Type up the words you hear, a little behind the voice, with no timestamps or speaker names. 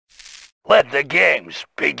Let the games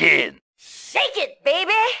begin. Shake it,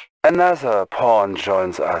 baby! Another pawn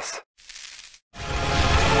joins us.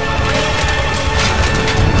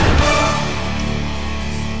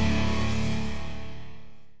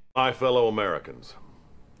 My fellow Americans,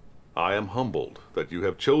 I am humbled that you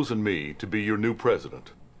have chosen me to be your new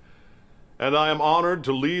president. And I am honored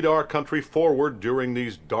to lead our country forward during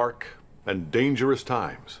these dark and dangerous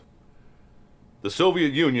times. The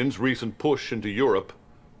Soviet Union's recent push into Europe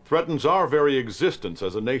threatens our very existence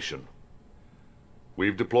as a nation.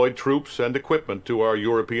 We've deployed troops and equipment to our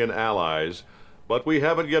European allies, but we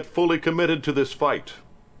haven't yet fully committed to this fight.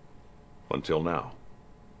 Until now.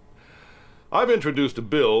 I've introduced a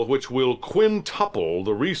bill which will quintuple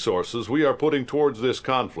the resources we are putting towards this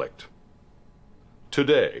conflict.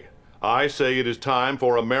 Today, I say it is time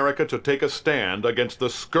for America to take a stand against the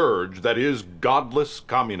scourge that is godless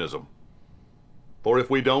communism. For if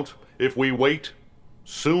we don't, if we wait,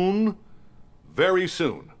 soon, very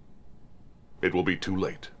soon, it will be too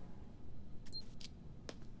late.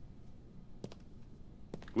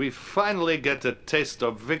 We finally get a taste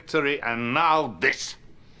of victory, and now this.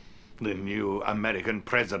 The new American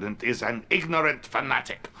president is an ignorant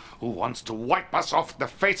fanatic who wants to wipe us off the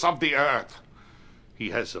face of the earth. He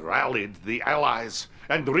has rallied the Allies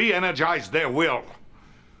and re-energized their will.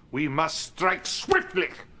 We must strike swiftly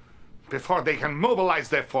before they can mobilize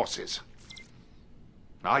their forces.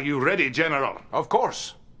 Are you ready, General? Of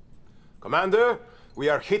course. Commander, we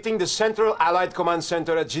are hitting the Central Allied Command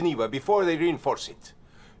Center at Geneva before they reinforce it.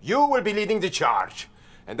 You will be leading the charge,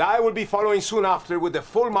 and I will be following soon after with the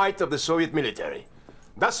full might of the Soviet military.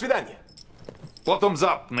 До свидания. Bottoms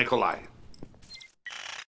up, Nikolai.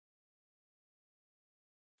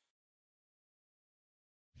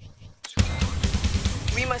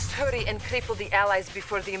 We must hurry and cripple the Allies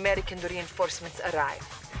before the American reinforcements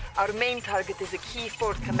arrive. Our main target is a key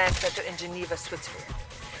forward command center in Geneva, Switzerland.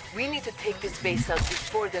 We need to take this base out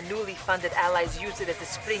before the newly funded Allies use it as a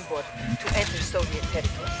springboard to enter Soviet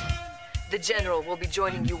territory. The General will be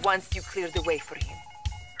joining you once you clear the way for him.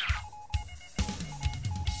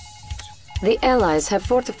 The Allies have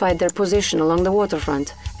fortified their position along the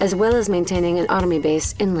waterfront, as well as maintaining an army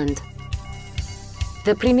base inland.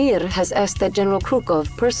 The Premier has asked that General Krukov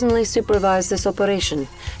personally supervise this operation.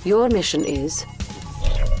 Your mission is: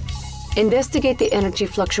 investigate the energy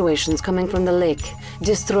fluctuations coming from the lake.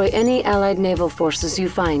 Destroy any Allied naval forces you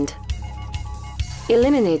find.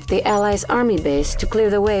 Eliminate the Allies' army base to clear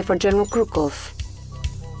the way for General Krukov.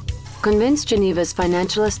 Convince Geneva's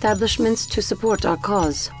financial establishments to support our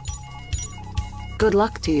cause. Good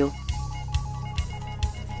luck to you.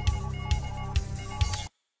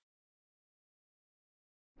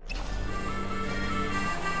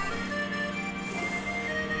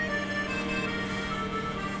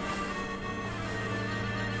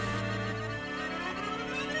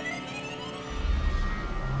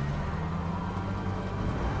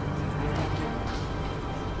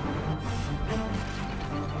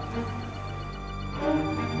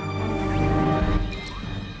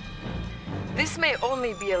 This may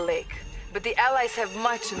only be a lake, but the Allies have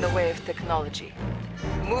much in the way of technology.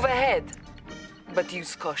 Move ahead, but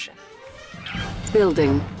use caution.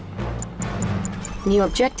 Building. New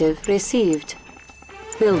objective received.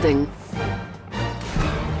 Building.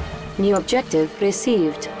 New objective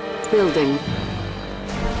received. Building.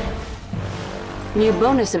 New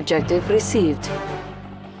bonus objective received.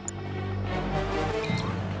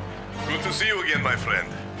 Good to see you again, my friend.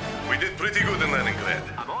 We did pretty good in Leningrad.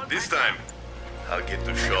 This time, I'll get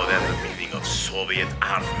to show them the meaning of Soviet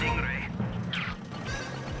army.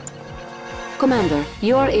 Commander,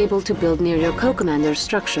 you are able to build near your co-commander's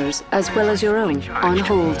structures as well as your own. On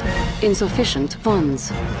hold. Insufficient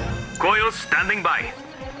funds. Coils standing by.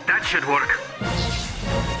 That should work.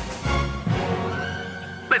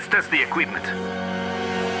 Let's test the equipment.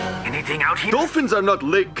 Anything out here? Dolphins are not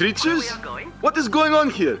lake creatures. What is going on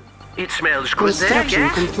here? It smells good there, Construction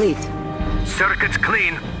yes? complete. Circuits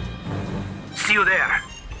clean. See you there.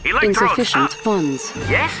 Electrodes Insufficient up. funds.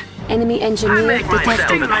 Yes? Enemy I engineer make myself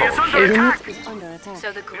detected. at home. Unit is under attack.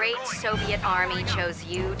 So the great Soviet army chose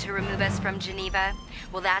you to remove us from Geneva?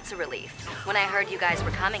 Well, that's a relief. When I heard you guys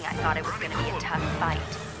were coming, I thought it was going to be a tough fight.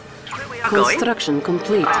 Construction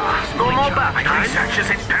complete. No more back time. Researchers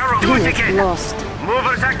in peril. Do it Unit again. lost.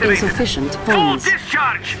 Movers activated. Insufficient Full funds.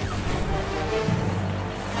 discharge.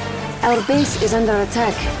 Our base is under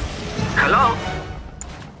attack. Hello?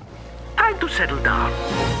 Time to settle down.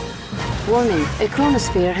 Warning, a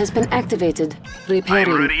chronosphere has been activated. I'm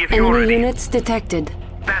Repairing. ready if you're Enemy ready. units detected.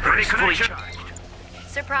 Batteries fully charged.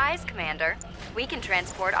 Surprise, Commander. We can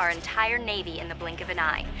transport our entire navy in the blink of an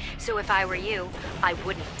eye. So if I were you, I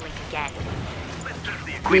wouldn't blink again.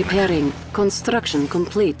 Repairing. Construction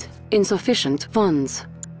complete. Insufficient funds.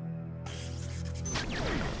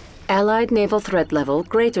 Allied naval threat level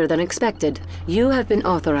greater than expected. You have been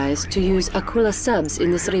authorized to use Aquila subs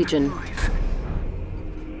in this region.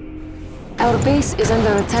 Our base is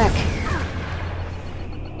under attack.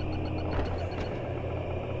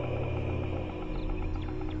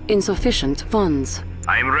 Insufficient funds.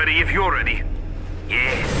 I'm ready if you're ready.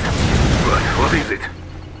 Yes. What is it?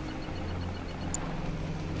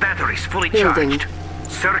 Batteries fully Building. charged.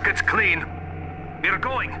 Circuits clean. We're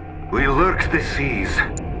going. We lurk the seas.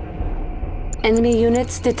 Enemy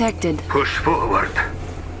units detected. Push forward.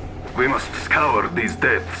 We must scour these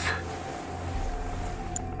depths.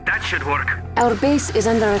 That should work. Our base is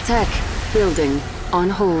under attack. Building. On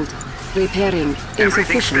hold. Repairing.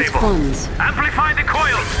 Insufficient stable. funds. Amplify the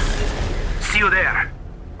coils. See you there.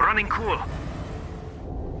 Running cool.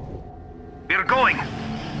 We're going.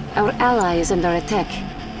 Our ally is under attack.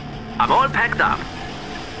 I'm all packed up.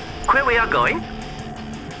 Where we are going?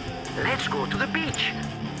 Let's go to the beach.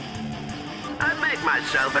 I make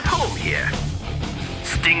myself at home here.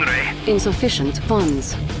 Stingray. Insufficient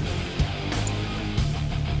funds.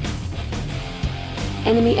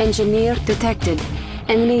 Enemy engineer detected.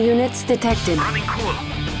 Enemy units detected. Running cool.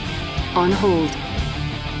 On hold.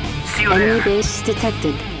 See you Enemy there. base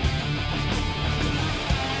detected.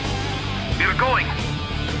 We're going.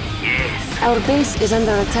 Yes. Our base is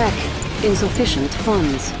under attack. Insufficient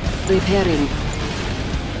funds. Repairing.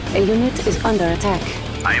 A unit is under attack.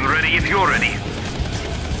 I'm ready if you're ready.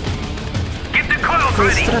 Get the coils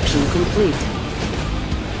ready. Construction complete.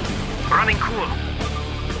 Running cool.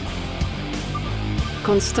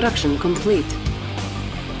 Construction complete.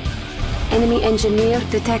 Enemy engineer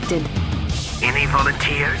detected. Any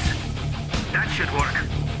volunteers? That should work.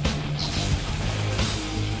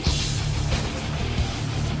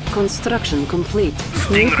 Construction complete.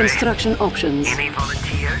 New Stingray. construction options. Any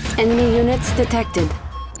volunteers? Enemy units detected.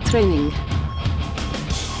 Training.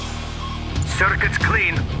 Circuits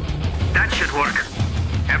clean. That should work.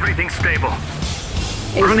 Everything's stable.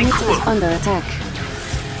 A Running unit cool. is under attack.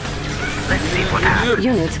 Let's see what happens.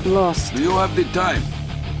 Unit lost. Do you have the time?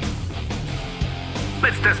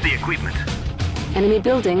 Let's test the equipment. Enemy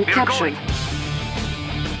building We're captured. going.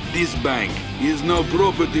 This bank is now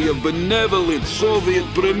property of benevolent Soviet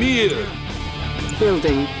premier.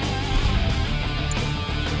 Building.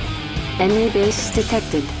 Enemy base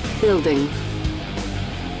detected. Building.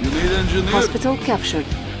 You need engineer? Hospital captured.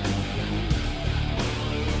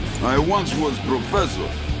 I once was professor.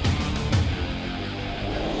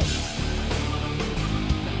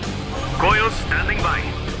 Coils standing by.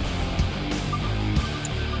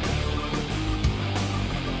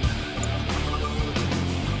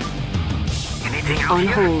 Anything out On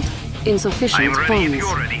here? hold. Insufficient I'm ready if funds.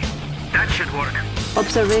 you're ready. That should work.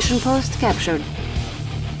 Observation post captured.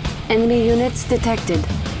 Enemy units detected.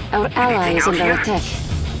 Our ally Anything is out under here? attack.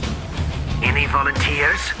 Any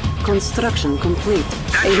volunteers? Construction complete.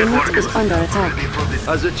 That A should unit work. is under attack.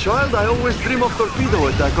 As a child, I always dream of torpedo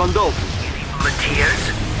attack on dolphins. Volunteers?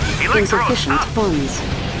 Electros Insufficient up. funds.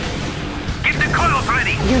 Get the coils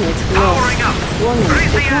ready. Unit Powering lost. up. Warning,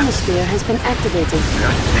 Raise the the amp. chronosphere has been activated.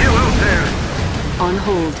 Still out there. On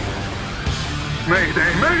hold.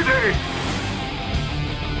 Mayday, mayday!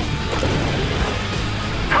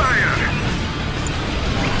 Fire!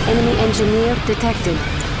 Enemy engineer detected.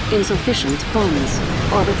 Insufficient funds.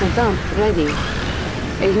 Orbital dump ready.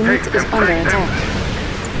 A unit Take is them, under take them. attack.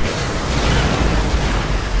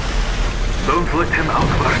 Don't let him out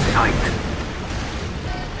of our sight.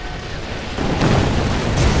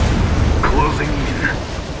 Closing in.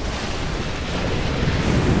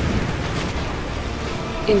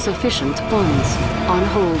 Insufficient funds. On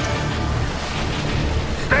hold.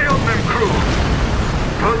 Stay on them, crew!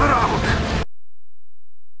 Further out!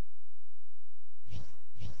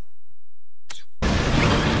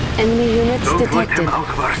 Enemy units Don't let detected. him out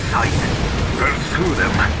of our sight. Pursue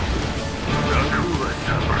them. The coolers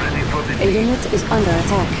are ready for the A unit is under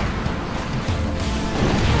attack.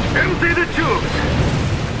 Empty the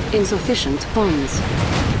tubes! Insufficient funds.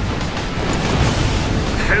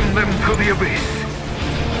 Send them to the abyss.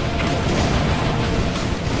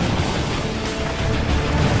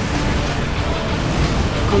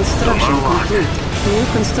 Construction Number one. complete. New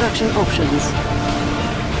construction options.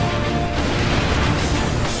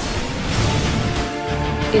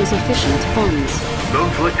 Insufficient funds.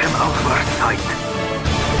 Don't let him out of our sight.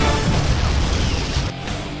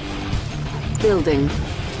 Building.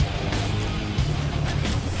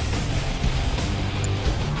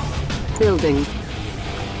 Building.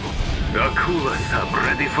 The cooler sub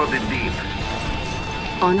ready for the deep.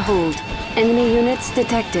 On hold. Enemy units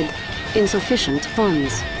detected. Insufficient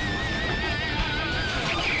funds.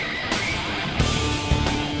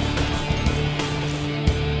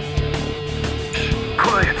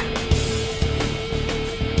 Quiet.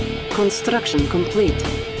 Construction complete.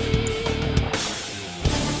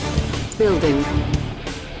 Building.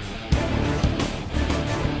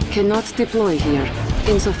 Cannot deploy here.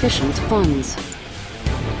 Insufficient funds.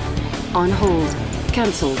 On hold.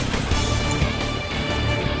 Cancelled.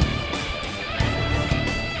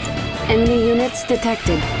 Enemy units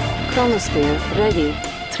detected. Chronosphere ready.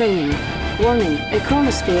 Training. Warning, a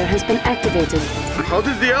chronosphere has been activated. How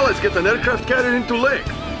did the Allies get an aircraft carrier into lake?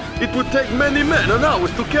 It would take many men and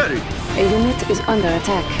hours to carry. A unit is under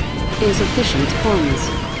attack. Insufficient funds.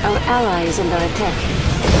 Our ally is under attack.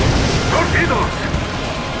 Torpedoes!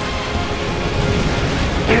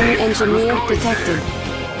 Enemy engineer detected.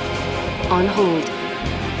 On hold.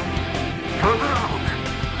 Further out.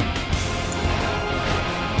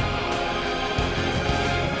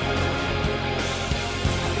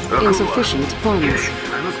 Insufficient funds. Yes,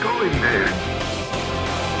 I was going there.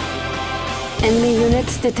 Enemy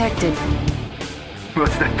units detected.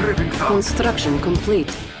 What's that dripping sound? Construction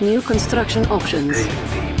complete. New construction options.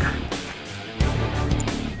 Deep.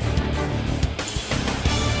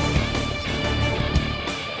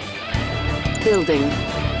 Building.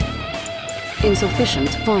 Insufficient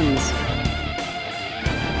funds.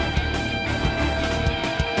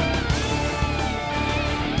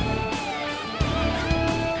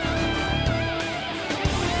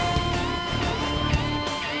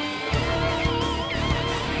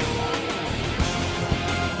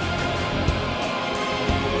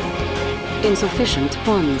 Insufficient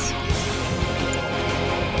funds.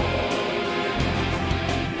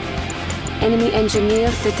 Enemy engineer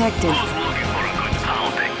detected. Who's looking for a good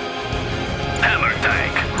pounding? Hammer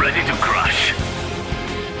tank, ready to crush.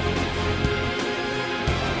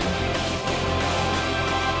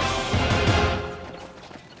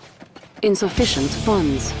 Insufficient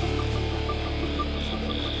funds.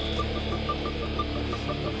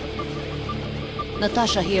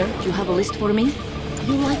 Natasha here. Do you have a list for me?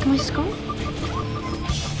 You like my score?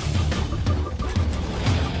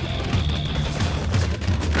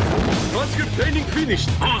 Transcript training finished.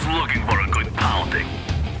 Who's looking for a good pounding?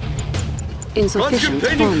 Insufficient Transcript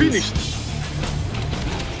training funds. finished.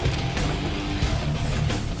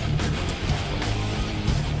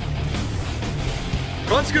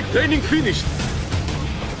 Transcript training finished.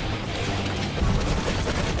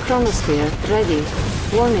 Chronosphere ready.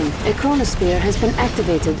 Warning, a chronosphere has been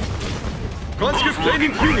activated. Transcript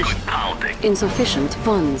training finished. Pounding. Insufficient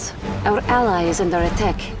funds. Our ally is under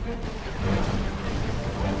attack.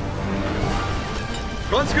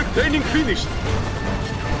 Transcript training finished.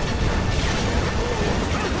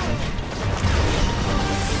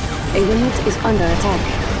 A unit is under attack.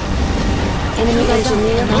 Enemy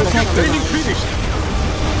engineer Transcript detected. training finished.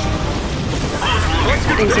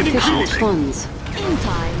 Transcript training Insufficient finished. funds. In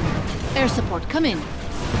time. Air support, come in.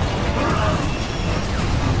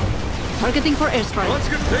 Targeting for airstrike.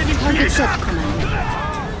 Transcript training Target finished. set,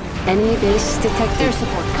 command. Enemy base detected. Air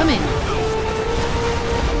support, come in.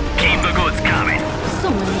 Keep the goods coming. So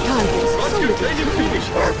many targets. So Transcript little. training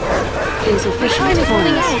finished. Insufficient Time is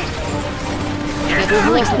running funds. out. We've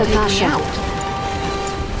lost Natasha.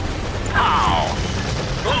 How?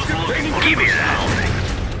 Transcript training Give me finished.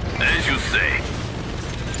 that. As you say.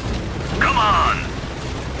 Come on.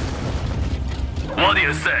 What do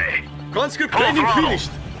you say? Transcript Full training throttle.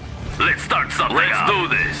 finished. Let's start something. Let's do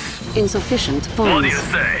this. Insufficient What do you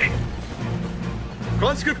funds. say?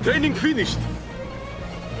 Transcript training finished.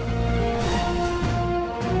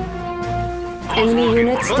 Enemy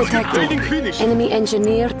units Transcript training detected. finished. Enemy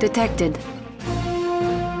engineer detected.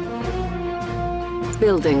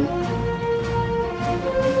 Building.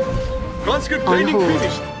 Transcript On training hold.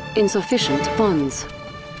 finished. Insufficient funds.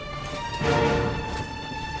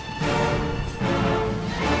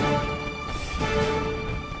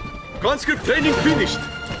 Transcript training finished.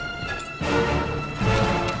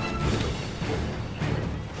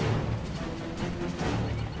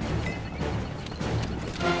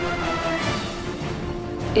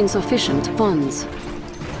 Insufficient funds.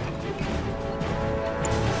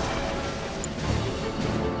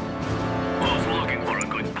 Who's looking for a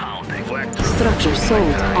good pounding? Structure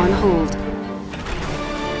sold. On hold.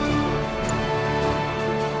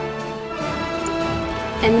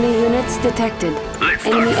 Enemy units detected. Let's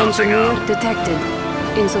Enemy start something engineer up.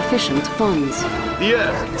 detected. Insufficient funds. The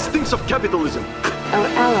air stinks of capitalism. Our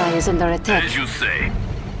ally is under attack. As you say.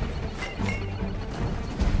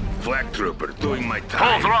 Flak trooper doing my Full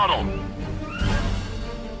time. throttle.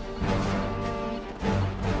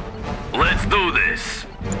 Let's do this.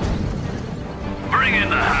 Bring in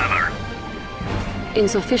the hammer.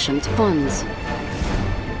 Insufficient funds.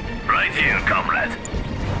 Right here, comrade.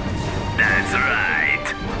 That's right.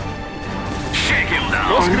 Shake him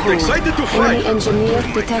down. On hold. excited to Enemy fight. engineer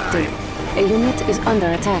detected. A unit is under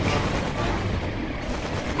attack.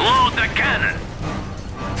 Load the cannon.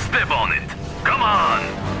 Step on it. Come on.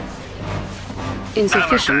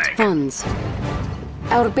 Insufficient Hammer tank. funds.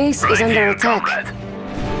 Our base Right is under here, attack. comrade.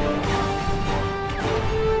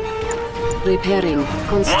 Repairing.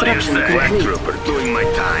 Construction say? Flak complete. trooper doing my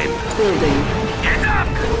time. Building. Get up.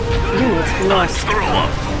 Unit Let's lost. throw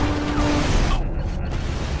up.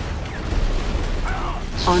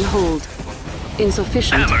 On hold.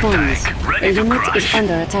 Insufficient Hammer funds. tank, ready A to unit crush. is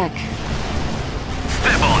under attack.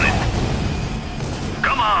 Step on it.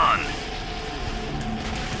 Come on.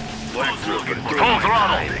 Flak trooper doing Full my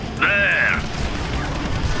throttle. time. There.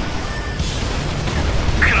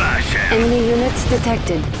 Crash him. Enemy units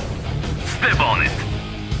detected. Step on it.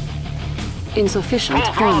 Insufficient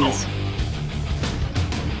Full throttle. funds.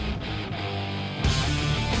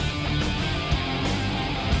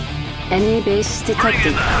 Enemy base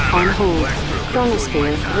detected. On hold.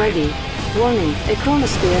 Chronosphere ready. Warning, a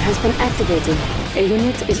chronosphere has been activated. A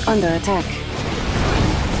unit is under attack.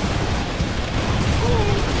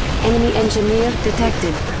 Enemy engineer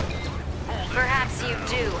detected. Perhaps you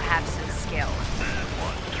do have some skill.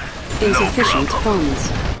 Insufficient funds.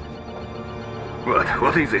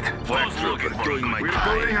 What is it? Flak trooper doing my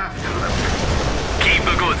time. Keep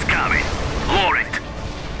the goods coming. Lower it.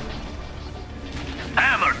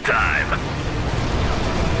 Hammer time.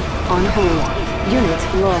 On hold. Unit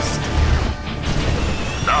lost.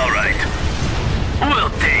 All right. We'll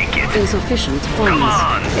take it. Insufficient funds. Come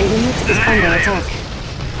on. A unit is under There. attack.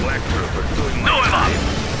 Flak trooper doing Do my him up.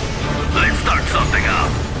 time. Let's start something up.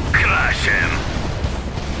 Crash him.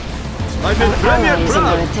 I'm Our in Premier ally is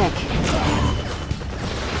under Proud. attack.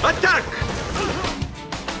 Attack!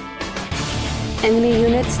 Enemy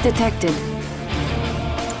units detected.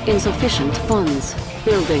 Insufficient funds.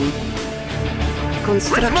 Building.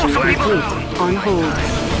 Construction move some people complete. down. On hold.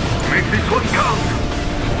 Make this one count.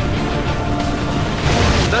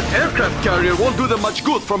 That aircraft carrier won't do them much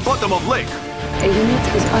good from bottom of lake. A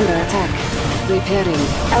unit is under attack. Repairing.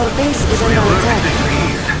 Our base is under attack.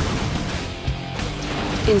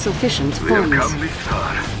 Insufficient funds. this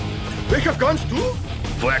far. They have guns too?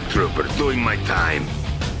 Flak trooper doing my time.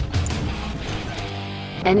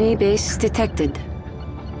 Enemy base detected.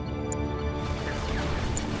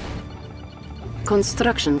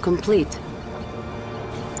 Construction complete.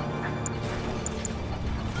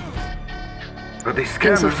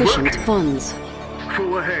 Insufficient funds.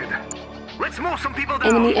 Full ahead. Let's move some people down.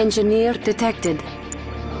 Enemy engineer detected.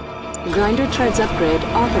 Grinder treads upgrade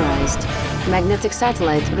authorized. Magnetic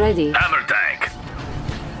satellite ready. Hammer tank.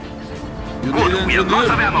 You Good. need We have lots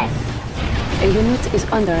of engineer? ammo. A unit is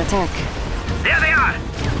under attack. There they are.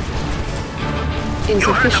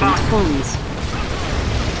 Insufficient boss. funds.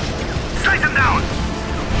 Slice them down.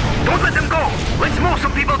 Don't let them go. Let's move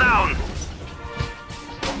some people down.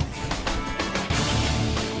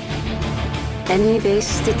 Enemy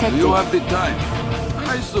base detected. You have the time.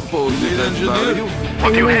 I suppose need engineer?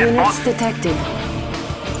 What do you Enemy have, units boss? detected.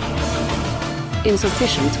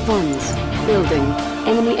 Insufficient funds. Building.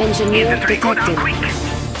 Enemy engineer Infantry, go down detected. quick.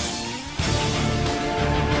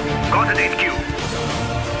 Got an HQ.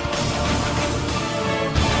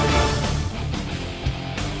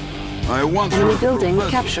 I want Enemy for building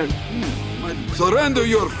professor. captured. Surrender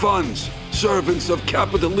your funds, servants of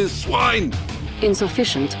capitalist swine!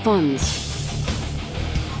 Insufficient funds.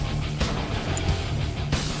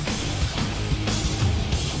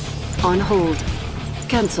 On hold.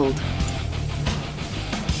 Cancelled.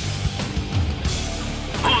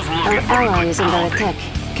 Who's Our looking for a ally good is under pounding? attack.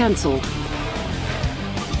 Cancelled.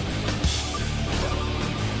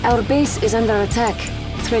 Our base is under attack.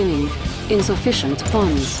 Training. Insufficient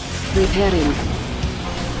funds. Repairing.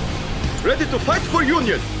 Ready to fight for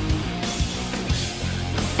Union.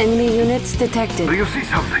 Enemy units detected. Do you see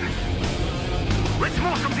something? Let's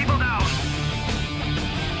move some people down.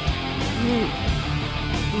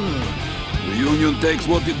 The Union takes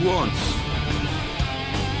what it wants.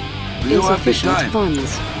 You have the Insufficient time.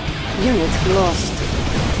 funds. Unit lost.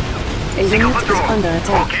 A Pick up unit a is drone. under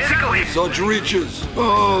attack. Okay, sickle him. Such riches.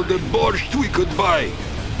 Oh, the borscht we could buy.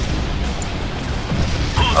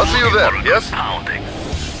 I'll see you there, yes? Pounding.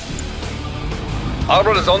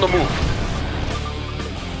 Armor is on the move.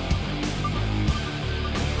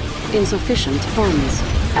 Insufficient funds.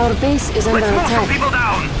 Our base is under Let's move some attack. people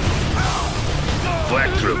down. Flag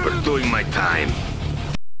trooper doing my time.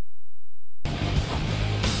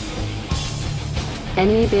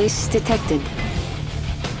 Enemy base detected.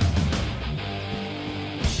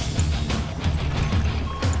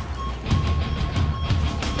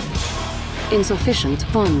 Insufficient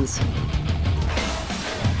funds.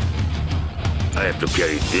 I have to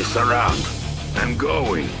carry this around. I'm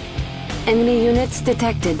going. Enemy units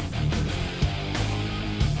detected.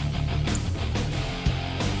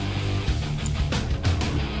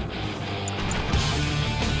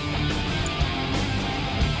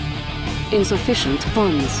 Insufficient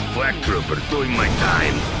funds. Flag trooper doing my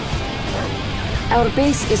time. Our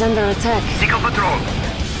base is under attack. Signal patrol.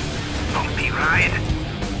 Bumpy ride.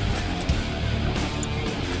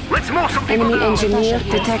 Let's move some people Enemy down. engineer Natasha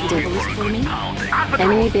here. detected. You have a list for me?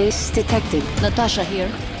 Enemy base detected. Natasha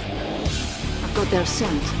here. I've got their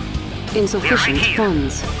scent. Insufficient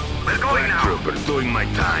funds. We're going Flag now. trooper doing my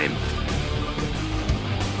time.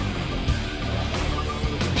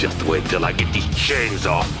 Just wait till I get these chains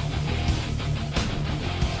off.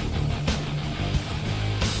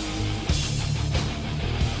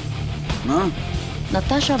 Huh?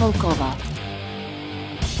 Natasha Volkova.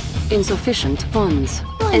 Insufficient funds.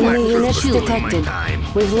 Enemy units doing my detected. time.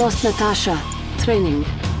 We've lost Natasha. Training.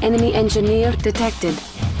 Enemy engineer detected.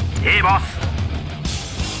 Hey, boss.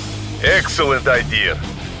 Excellent idea.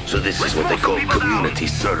 So this is what they call community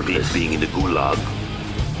service, being in the gulag.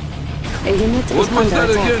 A unit What is was under that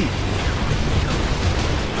attack. again?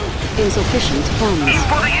 Insufficient funds.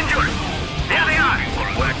 For the injured. There they are.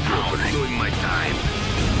 Flag trooper doing my time.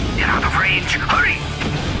 Get out of range. Hurry.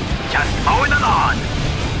 Just mow the lawn.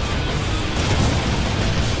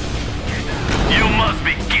 You must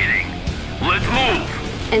be kidding. Let's move.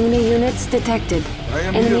 Enemy units detected. I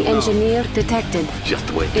am Enemy here now. engineer detected. Just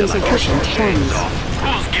wait till I get Insufficient these chains funds. off.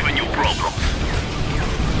 Who's giving you problems?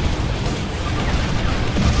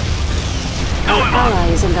 Our ally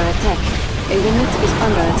is under attack. A unit is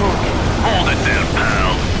under attack. Hold it there,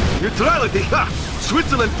 pal. Neutrality! Ha!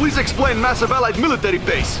 Switzerland, please explain massive allied military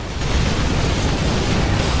base.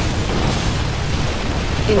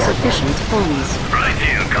 Insufficient funds. Right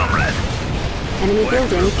here, comrade. Enemy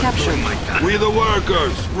building captured. We the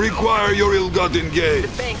workers require your ill-gotten gains.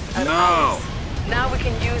 The banks are Now. ours. Now we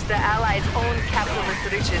can use the Allies' own capitalist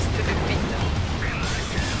riches to defeat them.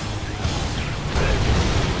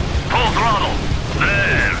 Full throttle.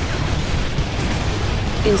 There.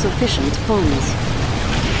 Insufficient funds.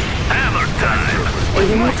 Hammer time. A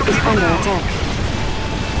unit is under attack.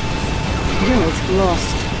 Unit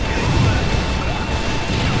lost.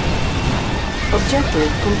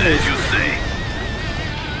 Objective complete. As you say.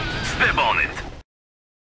 Step on it.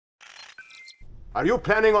 Are you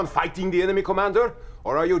planning on fighting the enemy, Commander?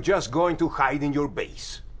 Or are you just going to hide in your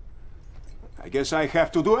base? I guess I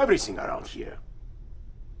have to do everything around here.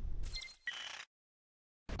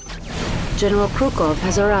 General Krukov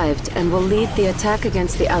has arrived and will lead the attack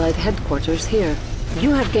against the Allied headquarters here.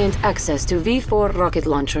 You have gained access to V4 rocket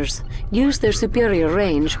launchers. Use their superior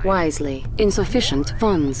range wisely. Insufficient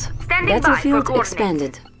funds. Standing by for Battlefield coordinates.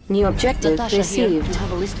 expanded. New objective Natasha here. received. You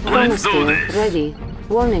have a list for me? Let's do Chronosphere this. ready.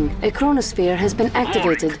 Warning, a chronosphere has been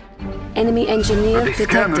activated. Enemy engineer This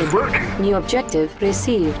scanner's detected. working. New objective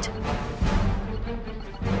received.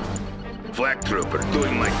 Flag trooper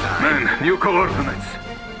doing my time. Men, new coordinates.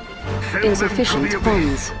 Send Insufficient them to the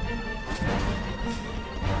abyss. funds.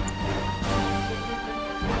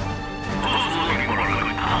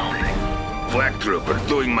 Flag trooper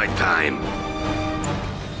doing my time.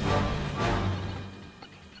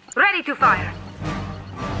 Ready to fire.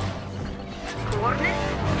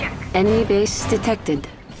 Coordinates check. Enemy base detected.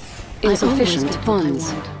 Insufficient I always get what I funds.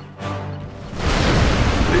 want.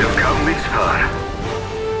 We have come this far.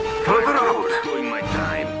 Further out. Doing my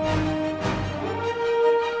time.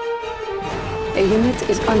 A unit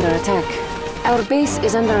is under attack. Our base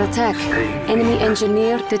is under attack. Enemy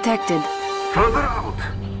engineer detected. Further out.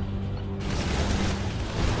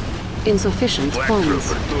 Insufficient Flag funds.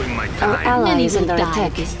 trooper doing my Our time. ally Many is will under die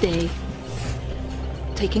attack. this day.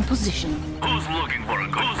 Taking position. Who's looking for a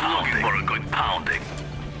good pounding?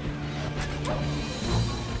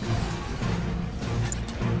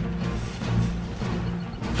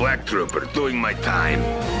 Flag trooper doing my time.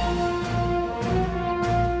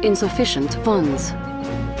 Insufficient funds.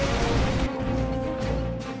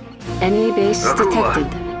 Enemy base detected.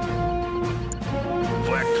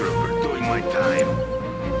 Flag trooper doing my time.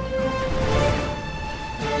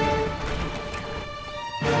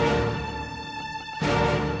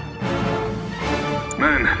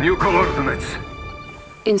 Men, new coordinates.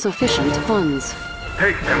 Insufficient funds.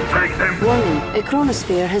 Take them, take them. Warning, a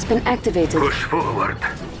chronosphere has been activated. Push forward.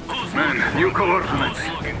 Who's Man, new coordinates.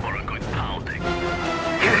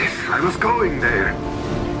 Yes, I was going there.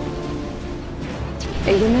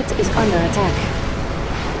 A unit is under attack.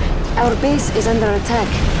 Our base is under attack.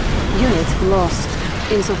 Unit lost.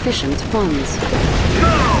 Insufficient funds.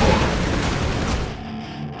 No!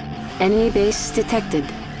 Enemy base detected.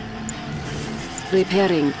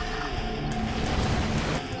 Repairing.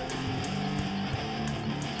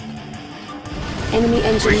 Enemy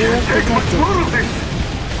engineer detected.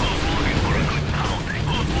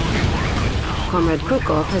 Comrade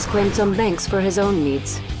Krukov has claimed some banks for his own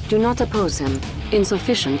needs. Do not oppose him.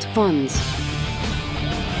 Insufficient funds.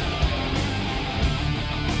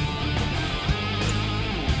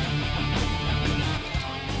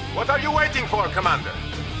 What are you waiting for, Commander?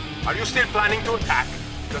 Are you still planning to attack?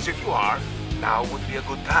 Because if you are, now would be a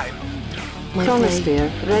good time.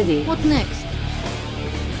 Chronosphere ready. What next?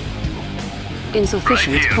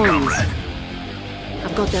 Insufficient Right here, funds. comrade.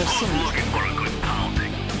 I've got their scent. Looking for a good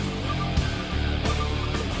pounding.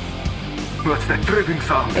 What's that tripping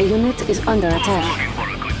sound? A unit is under attack. Looking for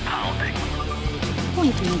a good pounding.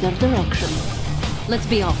 Point me in their direction. Let's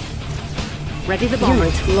be off. Ready the bomber.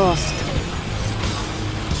 Unit lost.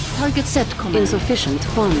 Target set, command. Insufficient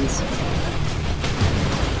funds.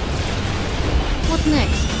 What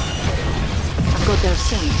next? I've got their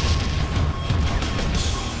scent.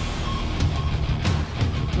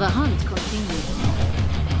 The hunt continues.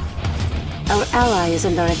 Our ally is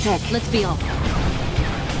under attack. Let's be off.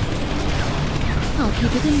 I'll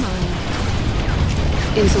keep it in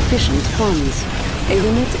mind. Insufficient funds. A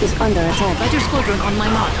unit is under attack. Fighter squadron on my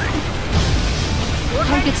mark.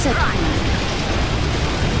 Target set, command.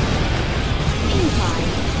 In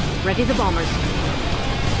time. Ready the bombers.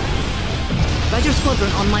 Fighter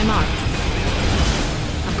squadron on my mark.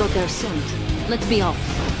 I've got their scent. Let's be off.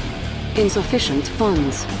 Insufficient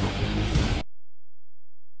funds.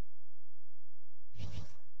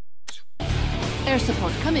 Air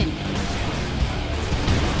support, come in.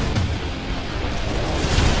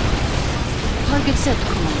 Target set,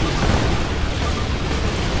 command.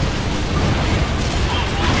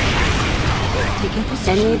 Taking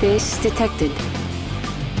position. Enemy base detected.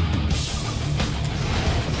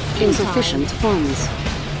 Insufficient funds.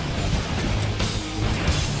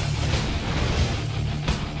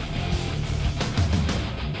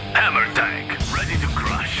 Hammer tank, ready to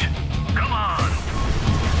crush. Come on!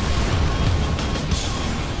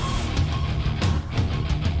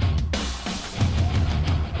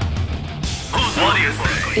 What do you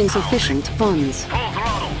say? Insufficient funds. Full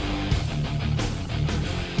throttle.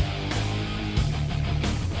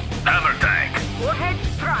 Hammer tank, Warhead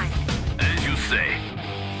prime. as you say.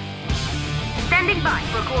 Standing by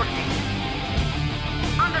for coordinates.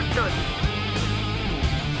 Understood.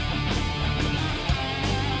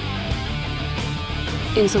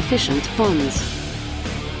 Insufficient funds.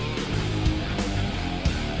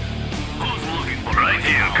 Who's looking for right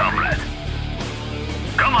here, comrade?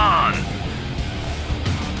 Come on!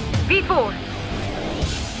 V4.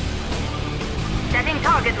 Setting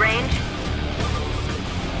target range.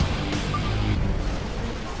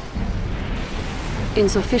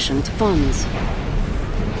 Insufficient funds.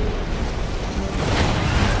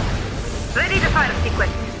 Ready to fire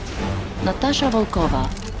sequence. Natasha Volkova.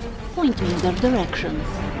 Point me in their direction.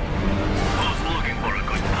 Who's looking for a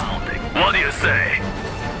good pounding? What do you say?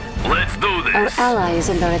 Let's do Our this! ally is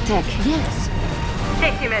under attack. Yes.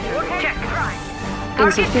 Safety measures. Check.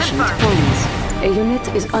 Target Insufficient confirmed. funds. A unit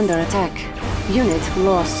is under attack. Unit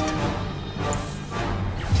lost.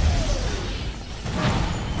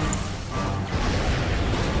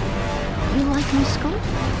 You like my scope?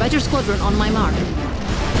 Fighter squadron on my mark.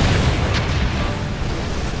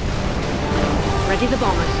 Ready the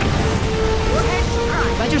bombers.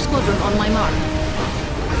 Fighter squadron on my mark.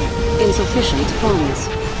 Insufficient funds.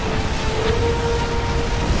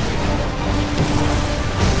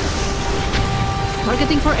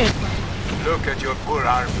 Targeting for air. Look at your poor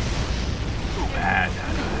army. Too bad,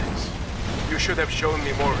 allies. You should have shown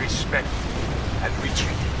me more respect and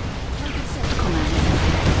retreated. Command.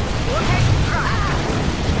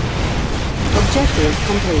 Objective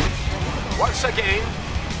complete. Once again,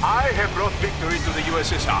 I have brought victory to the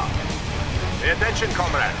USSR. Pay attention,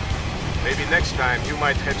 comrade. Maybe next time you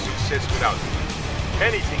might have success without me.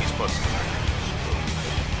 Anything is possible.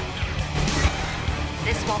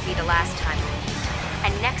 This won't be the last time we meet.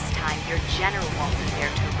 And next time, your general won't be there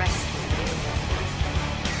to rescue you.